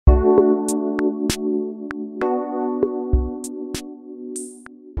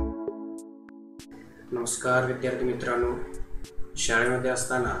नमस्कार विद्यार्थी मित्रांनो, शाळेमध्ये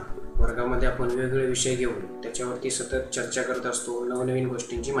असताना वर्गामध्ये आपण वेगवेगळे विषय घेऊन त्याच्यावरती सतत चर्चा करत असतो, नवनवीन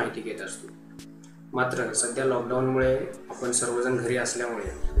गोष्टींची माहिती घेत असतो. मात्र सध्या लॉकडाऊनमुळे आपण सर्वजण घरी असल्यामुळे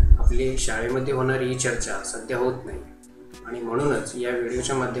आपली शाळेमध्ये होणारी ही चर्चा सध्या होत नाही आणि म्हणूनच या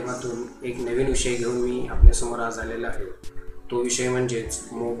व्हिडिओच्या माध्यमातून एक नवीन विषय घेऊन मी आपल्यासमोर आज आलेला आहे. तो विषय म्हणजेच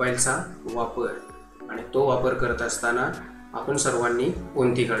मोबाईलचा वापर आणि तो वापर करत असताना आपण सर्वांनी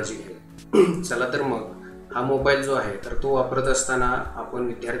कोणती काळजी घ्यावी. चला तर मग हा मोबाईल जो आहे तर तो वापरत असताना आपण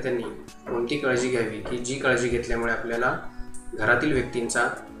विद्यार्थ्यांनी कोणती काळजी घ्यावी की जी काळजी घेतल्यामुळे आपल्याला घरातील व्यक्तींचा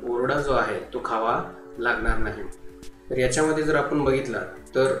ओरडा जो आहे तो खावा लागणार नाही. तर याच्यामध्ये जर आपण बघितला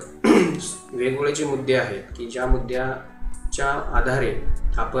तर वेगवेगळे जे मुद्दे आहेत की ज्या मुद्द्याच्या आधारे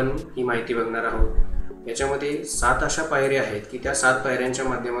आपण ही माहिती बघणार आहोत. याच्यामध्ये 7 अशा पायऱ्या आहेत की त्या 7 पायऱ्यांच्या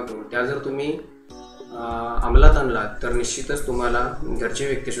माध्यमातून त्या जर तुम्ही अंमलात आणलात तर निश्चितच तुम्हाला घरचे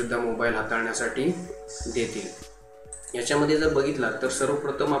व्यक्तीसुद्धा मोबाईल हाताळण्यासाठी देतील. याच्यामध्ये जर बघितला तर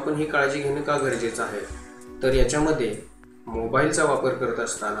सर्वप्रथम आपण ही काळजी घेणं का गरजेचं आहे, तर याच्यामध्ये मोबाईलचा वापर करत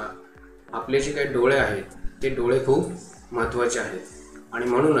असताना आपले जे काही डोळे आहेत ते डोळे खूप महत्त्वाचे आहेत आणि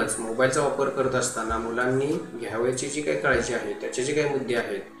म्हणूनच मोबाईलचा वापर करत असताना मुलांनी घ्यावयाची जी काही काळजी आहे त्याचे जे काही मुद्दे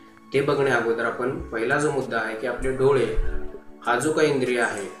आहेत ते बघण्या अगोदर आपण पहिला जो मुद्दा आहे की आपले डोळे हा जो काही इंद्रिय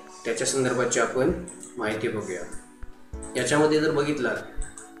आहे त्याच्या संदर्भाची आपण माहिती बघूया. याच्यामध्ये जर बघितला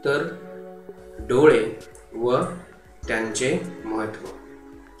तर डोळे व त्यांचे महत्त्व.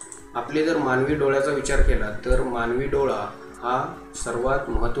 आपले जर मानवी डोळ्याचा विचार केला तर मानवी डोळा हा सर्वात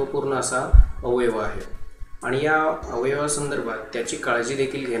महत्त्वपूर्ण असा अवयव आहे आणि या अवयवासंदर्भात त्याची काळजी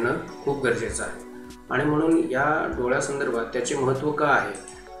देखील घेणं खूप गरजेचं आहे आणि म्हणून या डोळ्यासंदर्भात त्याचे महत्त्व का आहे,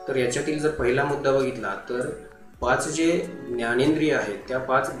 तर याच्यातील जर पहिला मुद्दा बघितला तर 5 जे ज्ञानेंद्रिय आहेत त्या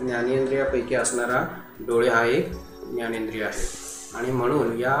 5 ज्ञानेंद्रियापैकी असणारा डोळे हा एक ज्ञानेंद्रिय आहे आणि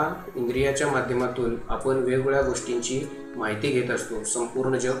म्हणून या इंद्रियाच्या माध्यमातून आपण वेगवेगळ्या गोष्टींची माहिती घेत असतो,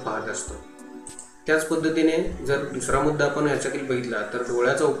 संपूर्ण जग पाहत असतो. त्याच पद्धतीने जर दुसरा मुद्दा आपण याच्यातील बघितला तर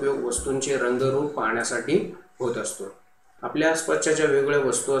डोळ्याचा उपयोग वस्तूंचे रंगरूप पाहण्यासाठी होत असतो. आपल्या आसपासच्या ज्या वेगवेगळ्या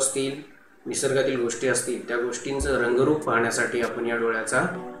वस्तू असतील, निसर्गातील गोष्टी असतील, त्या गोष्टींचं रंगरूप पाहण्यासाठी आपण या डोळ्याचा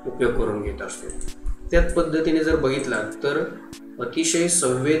उपयोग करून घेत असतो. त्याच पद्धतीने जर बघितला तर अतिशय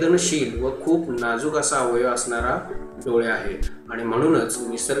संवेदनशील व खूप नाजूक असा अवयव असणारा डोळे आहे आणि म्हणूनच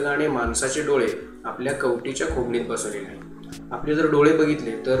निसर्गाने माणसाचे डोळे आपल्या कवटीच्या खोबणीत बसवलेले आहेत. आपले जर डोळे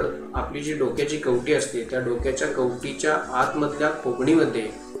बघितले तर आपली जी डोक्याची कवटी असते त्या डोक्याच्या कवटीच्या आतमधल्या खोबणीमध्ये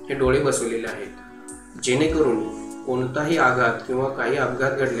हे डोळे बसवलेले आहेत, जेणेकरून कोणताही आघात किंवा काही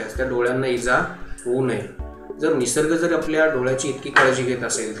अपघात घडल्यास त्या डोळ्यांना इजा होऊ नये. जर निसर्ग जर आपल्या डोळ्याची इतकी काळजी घेत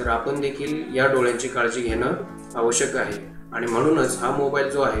असेल तर आपण देखील या डोळ्यांची काळजी घेणं आवश्यक आहे आणि म्हणूनच हा मोबाईल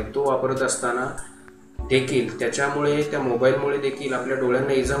जो आहे तो वापरत असताना देखील त्याच्यामुळे त्या मोबाईलमुळे देखील आपल्या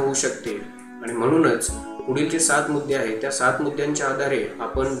डोळ्यांना इजा होऊ शकते आणि म्हणूनच पुढील जे 7 मुद्दे आहेत त्या 7 मुद्द्यांच्या आधारे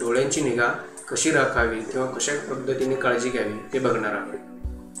आपण डोळ्यांची निगा कशी राखावी किंवा कशा पद्धतीने काळजी घ्यावी ते बघणार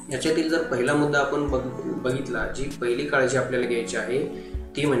आहोत. याच्यातील जर पहिला मुद्दा आपण बघितला, जी पहिली काळजी आपल्याला घ्यायची आहे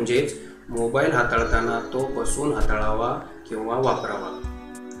ती म्हणजेच मोबाईल हाताळताना तो बसून हाताळावा किंवा वापरावा.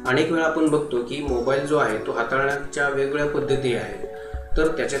 अनेक वेळा आपण बघतो की मोबाईल जो आहे तो हाताळण्याच्या वेगवेगळ्या पद्धती आहेत, तर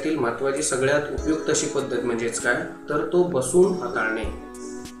त्याच्यातील महत्त्वाची सगळ्यात उपयुक्त अशी पद्धत म्हणजेच काय, तर तो बसून हाताळणे.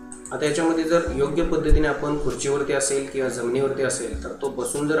 आता याच्यामध्ये जर योग्य पद्धतीने आपण खुर्चीवरती असेल किंवा जमिनीवरती असेल तर तो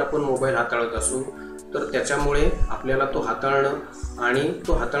बसून जर आपण मोबाईल हाताळत असू तर त्याच्यामुळे आपल्याला तो हाताळणं आणि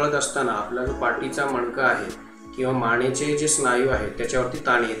तो हाताळत असताना आपला जो पाठीचा मणका आहे किंवा मानेचे जे स्नायू आहेत त्याच्यावरती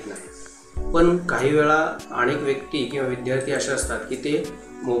ताण येत नाही. पण काही वेळा अनेक व्यक्ती किंवा विद्यार्थी असे असतात की ते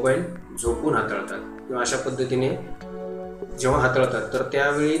मोबाईल झोपून हाताळतात किंवा अशा पद्धतीने जेव्हा हाताळतात तर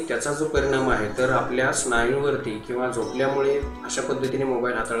त्यावेळी त्याचा जो परिणाम आहे तर आपल्या स्नायूंवरती किंवा झोपल्यामुळे अशा पद्धतीने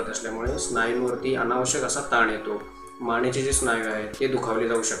मोबाईल हाताळत असल्यामुळे स्नायूंवरती अनावश्यक असा ताण येतो. मानेचे जे स्नायू आहेत ते दुखावले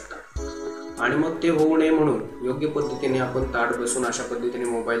जाऊ शकतात आणि मग ते होऊ नये म्हणून योग्य पद्धतीने आपण ताठ बसून अशा पद्धतीने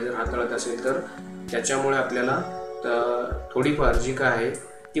मोबाईल जर हाताळत असेल तर त्याच्यामुळे आपल्याला थोडीफार जी काय आहे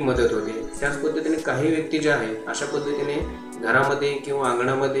ती मदत होते. त्याच पद्धतीने काही व्यक्ती ज्या आहेत अशा पद्धतीने घरामध्ये किंवा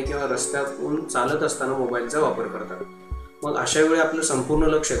अंगणामध्ये किंवा रस्त्यातून चालत असताना मोबाईलचा वापर करतात. मग अशा वेळी आपलं संपूर्ण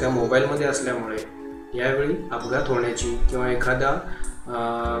लक्ष त्या मोबाईलमध्ये असल्यामुळे यावेळी अपघात होण्याची किंवा एखादा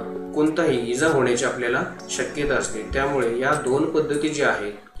कोणताही इजा होण्याची आपल्याला शक्यता असते. त्यामुळे या 2 पद्धती ज्या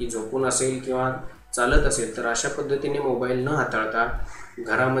आहेत की झोपून असेल किंवा चालत असेल तर अशा पद्धतीने मोबाईल न हाताळता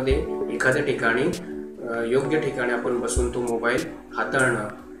घरामध्ये एखाद्या ठिकाणी योग्य ठिकाणी आपण बसून तो मोबाईल हाताळणं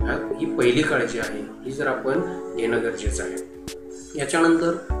ही पहिली काळजी आहे, ही जर आपण घेणं गरजेचं आहे.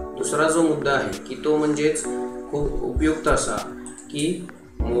 याच्यानंतर दुसरा जो मुद्दा आहे की तो म्हणजेच खूप उपयुक्त असा की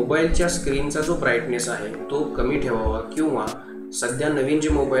मोबाईलच्या स्क्रीनचा जो ब्राईटनेस आहे तो कमी ठेवावा किंवा सध्या नवीन जे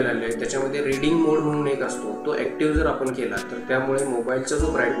मोबाईल आले आहेत त्याच्यामध्ये रीडिंग मोड म्हणून एक असतो, तो ॲक्टिव्ह जर आपण केला तर त्यामुळे मोबाईलचा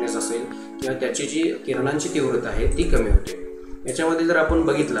जो ब्राईटनेस असेल किंवा त्याची जी किरणांची तीव्रता आहे ती कमी होते. याच्यामध्ये जर आपण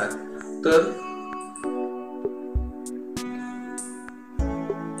बघितलात तर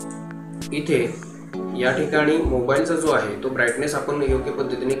इथे या ठिकाणी मोबाईलचा जो आहे तो ब्राईटनेस आपण योग्य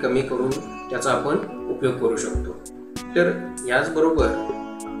पद्धतीने कमी करून त्याचा आपण उपयोग करू शकतो. तर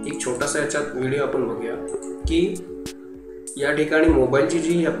याचबरोबर एक छोटासा याच्यात व्हिडिओ आपण बघूया की या ठिकाणी मोबाईलची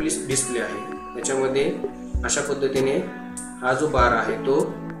जी आपली डिस्प्ले आहे त्याच्यामध्ये अशा पद्धतीने हा जो बार आहे तो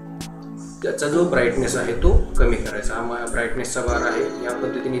त्याचा जो ब्राईटनेस आहे तो कमी करायचा. हा ब्राईटनेसचा बार आहे, या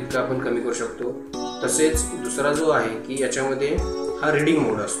पद्धतीने इतका आपण कमी करू शकतो. तसेच दुसरा जो आहे की याच्यामध्ये हा रीडिंग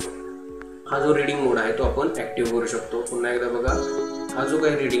मोड असतो, हा जो रीडिंग मोड आहे तो आपण ॲक्टिव्ह करू शकतो. पुन्हा एकदा बघा, हा जो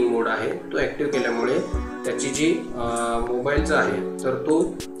काही रीडिंग मोड आहे तो ॲक्टिव्ह केल्यामुळे त्याची जी मोबाईलचा आहे तर तो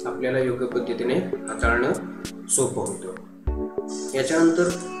आपल्याला योग्य पद्धतीने हाताळणं सोपं होतं. याच्यानंतर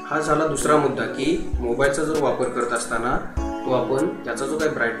हा झाला दुसरा मुद्दा की मोबाईलचा जर वापर करत असताना तो आपण त्याचा जो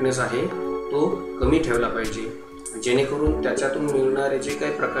काही ब्राईटनेस आहे तो कमी ठेवला पाहिजे, जेणेकरून त्याच्यातून मिळणारे जे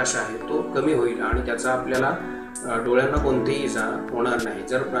काही प्रकाश आहे तो कमी होईल आणि त्याचा आपल्याला डोळ्यांना कोणतीही इजा होणार नाही.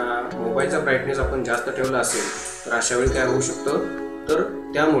 जर मोबाईलचा ब्राईटनेस आपण जास्त ठेवला असेल तर अशा वेळी काय होऊ शकतं, तर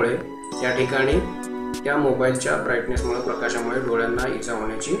त्यामुळे या ठिकाणी त्या मोबाईलच्या ब्राईटनेसमुळे प्रकाशामुळे डोळ्यांना इजा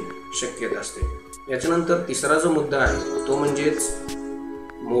होण्याची शक्यता असते. याच्यानंतर तिसरा जो मुद्दा आहे तो म्हणजेच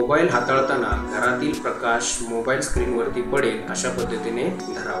मोबाईल हाताळताना घरातील प्रकाश मोबाईल स्क्रीनवरती पडेल अशा पद्धतीने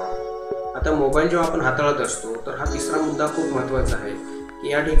धरावा. आता मोबाईल जेव्हा आपण हाताळत असतो तर हा तिसरा मुद्दा खूप महत्त्वाचा आहे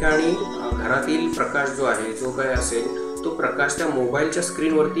की या ठिकाणी घरातील प्रकाश जो आहे जो काय असेल तो प्रकाश त्या मोबाईलच्या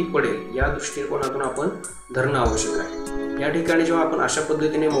स्क्रीनवरती पडेल या दृष्टिकोनातून आपण धरणं आवश्यक आहे. या ठिकाणी जेव्हा आपण अशा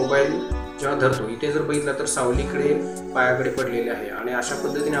पद्धतीने मोबाईल जेव्हा धरतो, इथे जर बघितलं तर सावलीकडे पायाकडे पडलेले आहे आणि अशा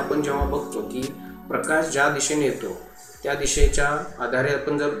पद्धतीने आपण जेव्हा बघतो की प्रकाश ज्या दिशेने येतो त्या दिशेच्या आधारे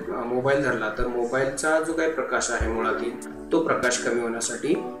आपण जर मोबाईल धरला तर मोबाईलचा जो काही प्रकाश आहे मुळातील तो प्रकाश कमी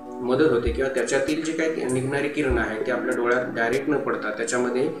होण्यासाठी मदत होते किंवा त्याच्यातील जे काही निघणारी किरण आहे ते आपल्या डोळ्यात डायरेक्ट न पडता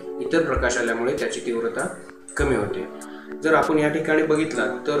त्याच्यामध्ये इतर प्रकाश आल्यामुळे त्याची तीव्रता कमी होते. जर आपण या ठिकाणी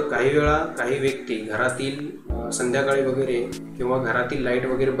बघितलात तर काही वेळा काही व्यक्ती घरातील संध्याकाळी वगैरे किंवा घरातील लाईट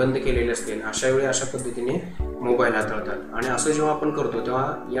वगैरे बंद केलेले असतील अशा वेळी अशा पद्धतीने मोबाईल हाताळतात आणि असं जेव्हा आपण करतो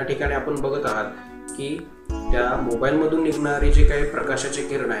तेव्हा या ठिकाणी आपण बघत आहात की त्या मोबाईलमधून निघणारे जे काही प्रकाशाचे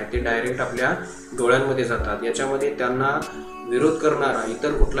किरण आहेत ते डायरेक्ट आपल्या डोळ्यांमध्ये जातात. याच्यामध्ये त्यांना विरोध करणारा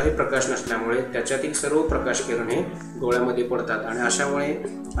इतर कुठलाही प्रकाश नसल्यामुळे त्याच्यातील सर्व प्रकाश किरण हे डोळ्यामध्ये पडतात आणि अशा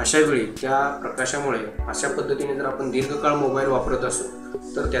वेळी त्या प्रकाशामुळे अशा पद्धतीने जर आपण दीर्घकाळ मोबाईल वापरत असू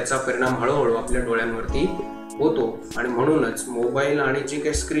तर त्याचा परिणाम हळूहळू आपल्या डोळ्यांवरती होतो आणि म्हणूनच मोबाईल आणि जी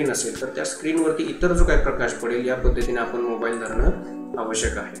काही स्क्रीन असेल तर त्या स्क्रीनवरती इतर जो काही प्रकाश पडेल या पद्धतीने आपण मोबाईल धरणं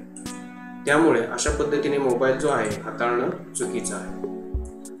आवश्यक आहे. त्यामुळे अशा पद्धतीने मोबाईल जो आहे हाताळणं चुकीचं आहे.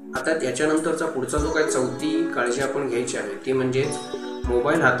 आता त्याच्यानंतरचा पुढचा जो काही चौथी काळजी आपण घ्यायची आहे ती म्हणजेच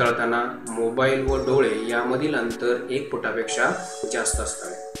मोबाईल हाताळताना मोबाईल व डोळे यामधील अंतर 1 फुटापेक्षा जास्त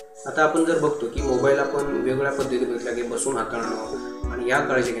असावे. आता आपण जर बघतो की मोबाईल आपण वेगवेगळ्या पद्धती बघितल्या की बसून हाताळणं आणि या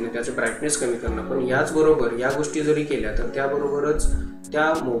काळजी घेणं, त्याचे ब्राईटनेस कमी करणं, पण याचबरोबर या गोष्टी जरी केल्या तर त्याबरोबरच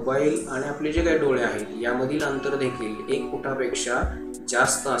त्या मोबाईल आणि आपले जे काही डोळे आहेत यामधील अंतर देखील 1 फुटापेक्षा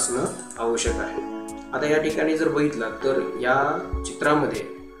जास्त असणं आवश्यक आहे. आता या ठिकाणी जर बघितलं तर या चित्रामध्ये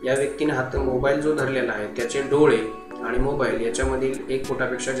या व्यक्तीने मोबाईल जो धरलेला आहे त्याचे डोळे आणि मोबाईल याच्यामधील 1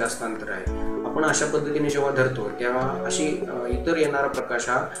 फुटापेक्षा जास्त अंतर आहे. आपण अशा पद्धतीने जेव्हा धरतो तेव्हा अशी इतर येणारा प्रकाश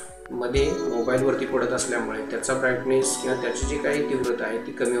हा मध्ये मोबाईलवरती पडत असल्यामुळे त्याचा ब्राईटनेस किंवा त्याची जी काही तीव्रता आहे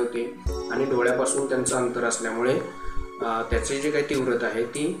ती कमी होते आणि डोळ्यापासून त्यांचं अंतर असल्यामुळे त्याची जी काही तीव्रता आहे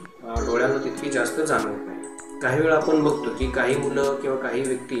ती डोळ्यांना तितकी जास्त जाणवत नाही. काही वेळा आपण बघतो की काही मुलं किंवा काही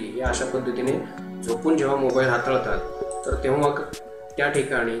व्यक्ती या अशा पद्धतीने झोपून जेव्हा मोबाईल हाताळतात तर तेव्हा त्या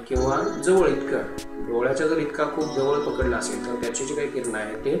ठिकाणी किंवा जवळ इतकं डोळ्याच्या जर इतका खूप जवळ पकडला असेल तर त्याची जी काही किरण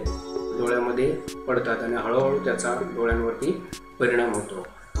आहे ते डोळ्यामध्ये पडतात आणि हळूहळू त्याचा डोळ्यांवरती परिणाम होतो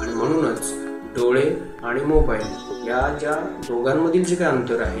आणि म्हणूनच डोळे आणि मोबाईल या ज्या दोघांमधील जे काही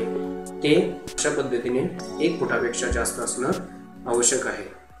अंतर आहे ते अशा पद्धतीने 1 फुटापेक्षा जास्त असणं आवश्यक आहे.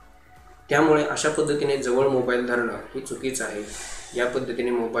 त्यामुळे अशा पद्धतीने जवळ मोबाईल धरणं हे चुकीचं आहे. या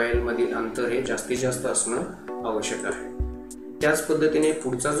पद्धतीने मोबाईलमधील अंतर हे जास्तीत जास्त असणं आवश्यक आहे. त्याच पद्धतीने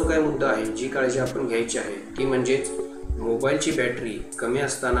पुढचा जो काही मुद्दा आहे, जी काळजी आपण घ्यायची आहे ती म्हणजेच मोबाईलची बॅटरी कमी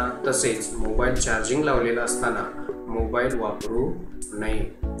असताना तसेच मोबाईल चार्जिंग लावलेला असताना मोबाईल वापरू नये.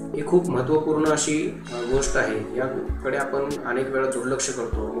 ही खूप महत्त्वपूर्ण अशी गोष्ट आहे. याकडे आपण अनेक वेळा दुर्लक्ष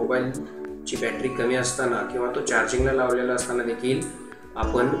करतो. मोबाईलची बॅटरी कमी असताना किंवा तो चार्जिंगला लावलेला असताना देखील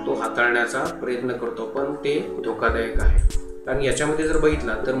आपण तो हाताळण्याचा प्रयत्न करतो, पण ते धोकादायक आहे. कारण याच्यामध्ये जर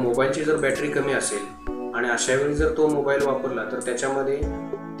बघितला तर मोबाईलची जर बॅटरी कमी असेल आणि अशा वेळी जर तो मोबाईल वापरला तर त्याच्यामध्ये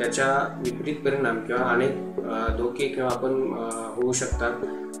त्याच्या विपरीत परिणाम किंवा अनेक धोके किंवा आपण होऊ शकतात.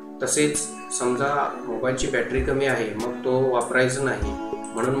 तसेच समजा मोबाईलची बॅटरी कमी आहे, मग तो वापरायचा नाही,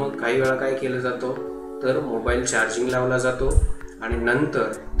 म्हणून मग काही वेळा काय केलं जातं तर मोबाईल चार्जिंग लावला जातो आणि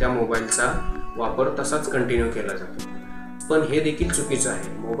नंतर त्या मोबाईलचा वापर तसाच कंटिन्यू केला जातो. पण हे देखील चुकीचं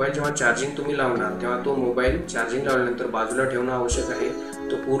आहे. मोबाईल जेव्हा चार्जिंग तुम्ही लावणार तेव्हा तो मोबाईल चार्जिंग लावल्यानंतर बाजूला ठेवणं आवश्यक आहे.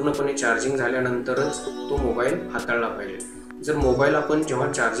 तो पूर्णपणे चार्जिंग झाल्यानंतरच तो मोबाईल हाताळला पाहिजे. जर मोबाईल आपण जेव्हा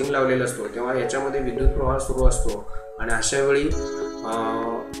चार्जिंग लावलेला असतो तेव्हा याच्यामध्ये विद्युत प्रवाह सुरू असतो आणि अशा वेळी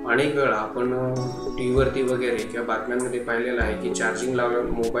अनेक वेळा आपण टी व्हीवरती वगैरे किंवा बातम्यांमध्ये पाहिलेलं आहे की चार्जिंग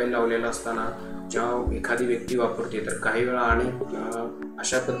मोबाईल लावलेला असताना जेव्हा एखादी व्यक्ती वापरते तर काही वेळा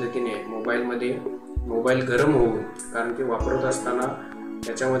अशा पद्धतीने मोबाईल गरम होऊन, कारण की वापरत असताना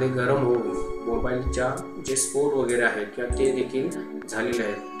त्याच्यामध्ये गरम होऊन मोबाईलच्या जे स्फोट वगैरे आहेत किंवा ते देखील झालेले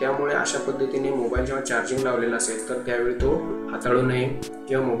आहेत. त्यामुळे अशा पद्धतीने मोबाईल जेव्हा चार्जिंग लावलेला असेल तर त्यावेळी तो हाताळू नये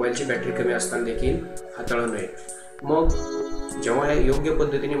किंवा मोबाईलची बॅटरी कमी असताना देखील हाताळू नये. मग जेव्हा योग्य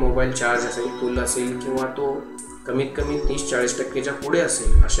पद्धतीने मोबाईल चार्ज असेल, फुल असेल किंवा तो कमीत कमी 30-40% पुढे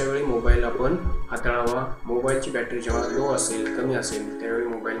असेल, अशा वेळी मोबाईल आपण हाताळावा. मोबाईलची बॅटरी जेव्हा लो असेल, कमी असेल, त्यावेळी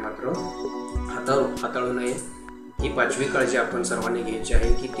मोबाईल मात्र हाताळू नये. ही 5वी काळजी आपण सर्वांनी घ्यायची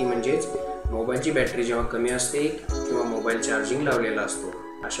आहे की ती म्हणजेच मोबाईलची बॅटरी जेव्हा कमी असते किंवा मोबाईल चार्जिंग लावलेला असतो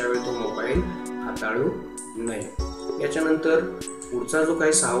अशा वेळी तो मोबाईल हाताळू नये. याच्यानंतर पुढचा जो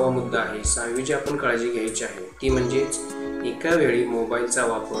काही 6वा मुद्दा आहे, 6वी जी आपण काळजी घ्यायची आहे ती म्हणजेच एका वेळी मोबाईलचा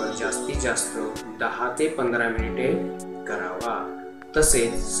वापर जास्तीत जास्त 10 ते 15 मिनिटे करावा.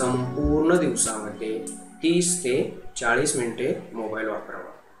 तसेच संपूर्ण दिवसामध्ये 30 ते 40 मिनिटे मोबाईल वापरावा.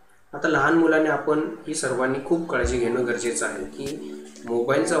 आता लहान मुलांनी आपण ही सर्वांनी खूप काळजी घेणं गरजेचं आहे की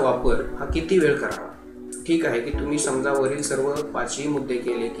मोबाईलचा वापर हा किती वेळ करावा. ठीक आहे की तुम्ही समजा वरील सर्व 5ही मुद्दे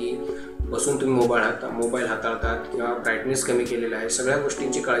केले की बसून तुम्ही मोबाईल हाताळतात किंवा ब्राईटनेस कमी केलेला आहे, सगळ्या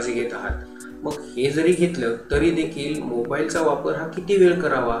गोष्टींची काळजी घेत आहात. मग हे जरी घेतलं तरी देखील मोबाईलचा वापर हा किती वेळ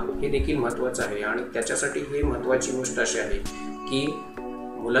करावा हे देखील महत्त्वाचं आहे. आणि त्याच्यासाठी हे महत्त्वाची गोष्ट अशी आहे की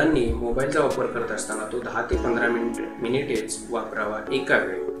मुलांनी मोबाईलचा वापर करत असताना तो 10 ते 15 मिनिटेच वापरावा एका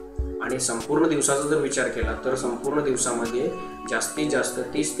वेळी. आणि संपूर्ण दिवसाचा जर विचार केला तर संपूर्ण दिवसामध्ये जास्तीत जास्त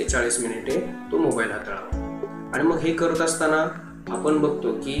 30 ते 40 मिनिटे तो मोबाईल हाताळावा. आणि मग हे करत असताना आपण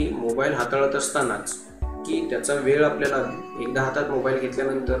बघतो की मोबाईल हाताळत असतानाच की त्याचा वेळ आपल्याला एकदा हातात मोबाईल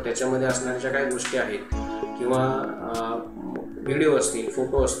घेतल्यानंतर त्याच्यामध्ये असणाऱ्या काही गोष्टी आहेत किंवा व्हिडिओ असतील,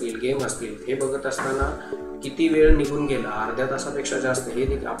 फोटो असतील, गेम असतील, हे बघत असताना किती वेळ निघून गेला, अर्ध्या तासापेक्षा जास्त,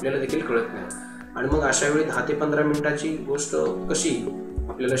 हे आपल्याला देखील कळत नाही. आणि मग अशा वेळी 10 ते 15 मिनिटाची गोष्ट कशी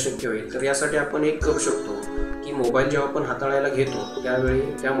आपल्याला शक्य होईल, तर यासाठी आपण एक करू शकतो की मोबाईल जेव्हा आपण हाताळायला घेतो त्यावेळी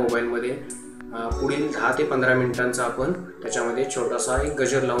त्या मोबाईलमध्ये पुढील 10 ते 15 मिनिटांचा आपण त्याच्यामध्ये छोटासा एक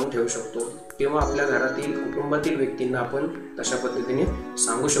गजर लावून ठेवू शकतो. तेव्हा आपल्या घरातील कुटुंबातील व्यक्तींना आपण तशा पद्धतीने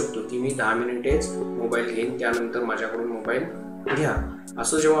सांगू शकतो की मी 10 मिनिटेच मोबाईल घेईन, त्यानंतर माझ्याकडून मोबाईल घ्या.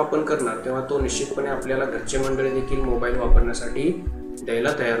 असं जेव्हा आपण करणार तेव्हा तो निश्चितपणे आपल्याला घरचे मंडळी देखील मोबाईल वापरण्यासाठी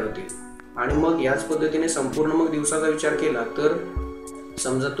द्यायला तयार होतील. आणि मग याच पद्धतीने संपूर्ण मग दिवसाचा विचार केला तर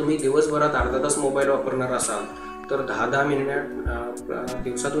समजा तुम्ही दिवसभरात अर्धा तास मोबाईल वापरणार असाल तर 10-10 मिनिट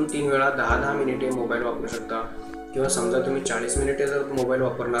दिवसातून 3 वेळा 10-10 मिनिटे मोबाईल वापरू शकता. किंवा समजा तुम्ही 40 मिनिटे जर मोबाईल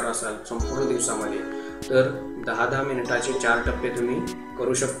वापरणार असाल संपूर्ण दिवसामध्ये तर 10-10 मिनिटाचे 4 टप्पे तुम्ही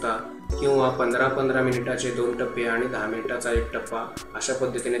करू शकता. किंवा 15-15 मिनिटाचे 2 टप्पे आणि 10 मिनिटाचा 1 टप्पा, अशा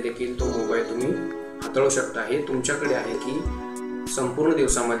पद्धतीने देखील तो मोबाईल तुम्ही हाताळू शकता. हे तुमच्याकडे आहे की संपूर्ण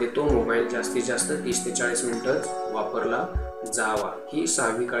दिवसामध्ये तो मोबाईल जास्तीत जास्त 30 ते 40 मिनिटच वापरला जावा. ही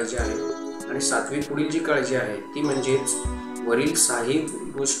 6वी काळजी आहे. आणि 7वी पुढील जी काळजी आहे ती म्हणजेच वरील 6ही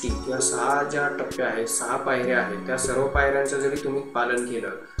गोष्टी किंवा 6 ज्या टप्प्या आहेत, 6 पायऱ्या आहेत, त्या सर्व पायऱ्यांचं जरी तुम्ही पालन केलं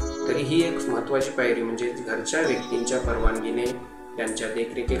तरी ही एक महत्त्वाची पायरी म्हणजे घरच्या व्यक्तींच्या परवानगीने त्यांच्या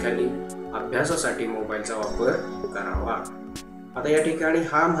देखरेखीखाली अभ्यासासाठी मोबाईलचा वापर करावा. आता या ठिकाणी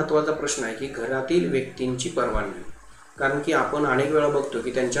हा महत्त्वाचा प्रश्न आहे की घरातील व्यक्तींची परवानगी. कारण की आपण अनेक वेळा बघतो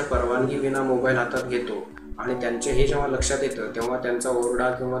की त्यांच्या परवानगी विना मोबाईल हातात घेतो आणि त्यांचे हे जेव्हा लक्षात येतं तेव्हा त्यांचा ओरडा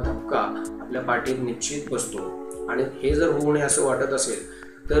किंवा धक्का आपल्या पाठीत निश्चित बसतो. आणि हे जर होऊ नये असं वाटत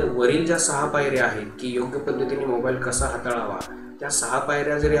असेल तर वरील ज्या 6 पायऱ्या आहेत की योग्य पद्धतीने मोबाईल कसा हाताळावा, त्या 6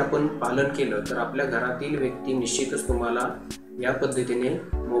 पायऱ्या जरी आपण पालन केलं तर आपल्या घरातील व्यक्ती निश्चितच तुम्हाला या पद्धतीने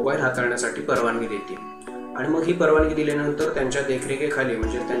मोबाईल हाताळण्यासाठी परवानगी देतील. आणि मग ही परवानगी दिल्यानंतर त्यांच्या देखरेखीखाली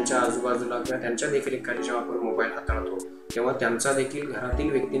म्हणजे त्यांच्या आजूबाजूला किंवा त्यांच्या देखरेखीखाली जेव्हा आपण मोबाईल हाताळतो तेव्हा त्यांचा देखील घरातील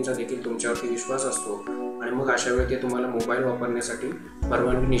व्यक्तींचा देखील तुमच्यावरती विश्वास असतो. आणि मग अशा वेळी ते तुम्हाला मोबाईल वापरण्यासाठी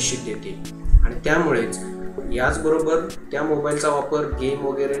परवानगी निश्चित देते. आणि त्यामुळेच याचबरोबर त्या मोबाईलचा वापर गेम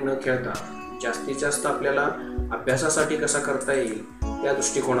वगैरे न खेळता जास्तीत जास्त आपल्याला अभ्यासासाठी कसा करता येईल त्या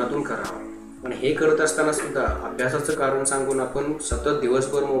दृष्टिकोनातून करावा. पण हे करत असताना सुद्धा अभ्यासाचं कारण सांगून आपण सतत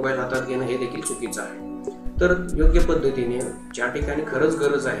दिवसभर मोबाईल हातात घेणं हे देखील चुकीचं आहे. तर योग्य पद्धतीने ज्या ठिकाणी खरंच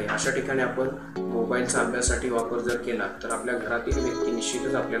गरज आहे अशा ठिकाणी आपण मोबाईलचा अभ्यासासाठी वापर जर केला तर आपल्या घरातील व्यक्ती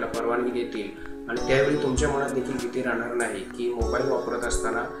निश्चितच आपल्याला परवानगी देतील आणि त्यावेळी तुमच्या मनात देखील भीती राहणार नाही की मोबाईल वापरत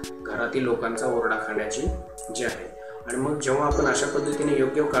असताना घरातील लोकांचा ओरडा खाण्याची जी आहे. आणि मग जेव्हा आपण अशा पद्धतीने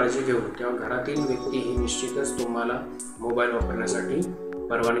योग्य काळजी घेऊ तेव्हा घरातील व्यक्ती ही निश्चितच तुम्हाला मोबाईल वापरण्यासाठी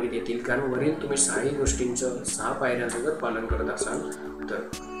परवानगी देतील, कारण वरील तुम्ही 6 गोष्टींचं 6 पायऱ्यांचं जर पालन करत असाल तर.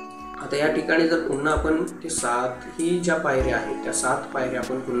 आता या ठिकाणी जर पुन्हा आपण ते 7 ही ज्या पायऱ्या आहेत त्या 7 पायऱ्या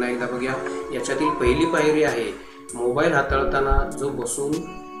आपण पुन्हा एकदा बघूया. याच्यातील पहिली पायरी आहे मोबाईल हाताळताना जो बसून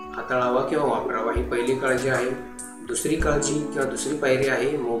हाताळावा किंवा वापरावा, ही पहिली काळजी आहे. दुसरी काळजी किंवा दुसरी पायरी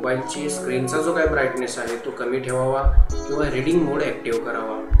आहे मोबाईलची स्क्रीनचा जो काय ब्राईटनेस आहे तो कमी ठेवावा किंवा रीडिंग मोड ॲक्टिव्ह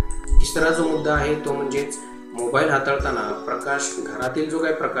करावा. तिसरा जो मुद्दा आहे तो म्हणजेच मोबाईल हाताळताना प्रकाश, घरातील जो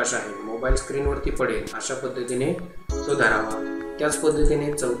काही प्रकाश आहे मोबाईल स्क्रीनवरती पडेल अशा पद्धतीने तो धरावा. त्याच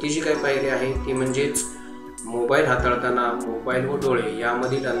पद्धतीने चौथी जी काही पायरी आहे ती म्हणजेच मोबाईल हाताळताना मोबाईल व डोळे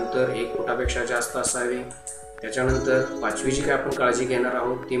यामधील अंतर 1 फुटापेक्षा जास्त असावे. त्याच्यानंतर 5वी जी काही आपण काळजी घेणार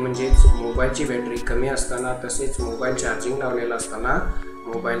आहोत ती म्हणजेच मोबाईलची बॅटरी कमी असताना तसेच मोबाईल चार्जिंग लावलेला असताना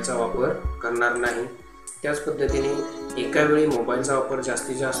मोबाईलचा वापर करणार नाही. त्याच पद्धतीने एका वेळी मोबाईलचा वापर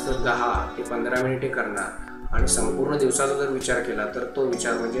जास्तीत जास्त 10 ते 15 मिनिटे करणार आणि संपूर्ण दिवसाचा जर विचार केला तर तो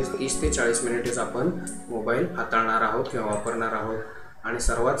विचार म्हणजे 30 ते 40 मिनिटेच आपण मोबाईल हाताळणार आहोत किंवा वापरणार आहोत. आणि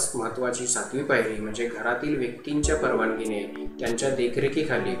सर्वात महत्त्वाची 7वी पायरी म्हणजे घरातील व्यक्तींच्या परवानगीने त्यांच्या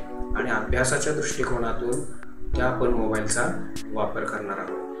देखरेखीखाली आणि अभ्यासाच्या दृष्टिकोनातून त्या आपण मोबाईलचा वापर करणार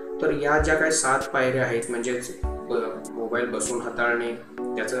आहोत. तर या ज्या काही 7 पायऱ्या आहेत म्हणजेच मोबाईल बसून हाताळणे,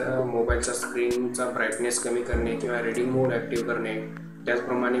 त्याचा मोबाईलचा स्क्रीनचा ब्राईटनेस कमी करणे किंवा रीडिंग मोड ॲक्टिव्ह करणे,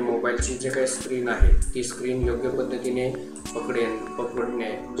 त्याचप्रमाणे मोबाईलची जे काही स्क्रीन आहे ती स्क्रीन योग्य पद्धतीने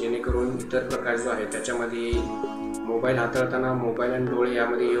पकडणे जेणेकरून इतर प्रकार जो आहे त्याच्यामध्ये येईल. मोबाईल हाताळताना मोबाईल आणि डोळे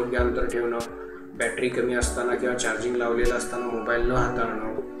यामध्ये योग्य अंतर ठेवणं, बॅटरी कमी असताना किंवा चार्जिंग लावलेलं असताना मोबाईल न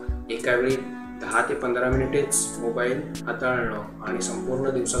हाताळणं, एकावेळी 10 ते 15 मिनिटेच मोबाईल हाताळणं आणि संपूर्ण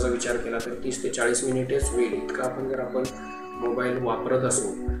दिवसाचा विचार केला तर 30 ते 40 मिनिटेच होईल इतका जर आपण मोबाईल वापरत असू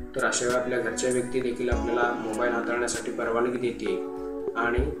तर अशा वेळी आपल्या घरच्या व्यक्ती देखील आपल्याला मोबाईल हाताळण्यासाठी परवानगी देते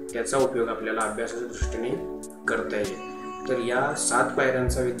आणि त्याचा उपयोग आपल्याला अभ्यासाच्या दृष्टीने करता येईल. तर या 7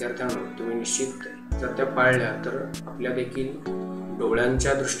 पायऱ्यांचा विद्यार्थ्यांनो तुम्ही निश्चित जर त्या पाळल्या तर आपल्या देखील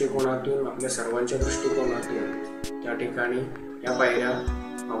डोळ्यांच्या दृष्टिकोनातून, आपल्या सर्वांच्या दृष्टिकोनातून त्या ठिकाणी या पायऱ्या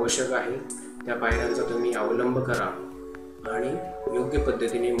आवश्यक आहे. त्या पायऱ्यांचा तुम्ही अवलंब करा आणि योग्य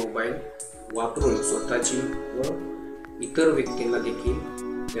पद्धतीने मोबाईल वापरून स्वतःची व इतर व्यक्तींना देखील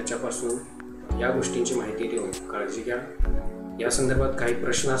त्याच्यापासून या गोष्टींची माहिती देऊन काळजी घ्या. या संदर्भात काही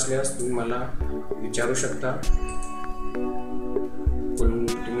प्रश्न असल्यास तुम्ही मला विचारू शकता.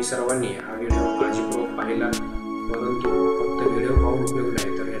 तुम्ही सर्वांनी हा व्हिडिओ काळजीपूर्वक पाहिला, परंतु फक्त व्हिडिओ पाहून उपयोग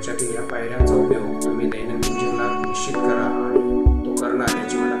नाही तर याच्यातील या पायऱ्यांचा उपयोग तुम्ही दैनंदिन जीवनात निश्चित करा आणि तो करणार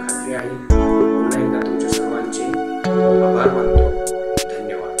याची मला खात्री आहे. पुन्हा एकदा तुमच्या सर्वांचे आभार मानतो.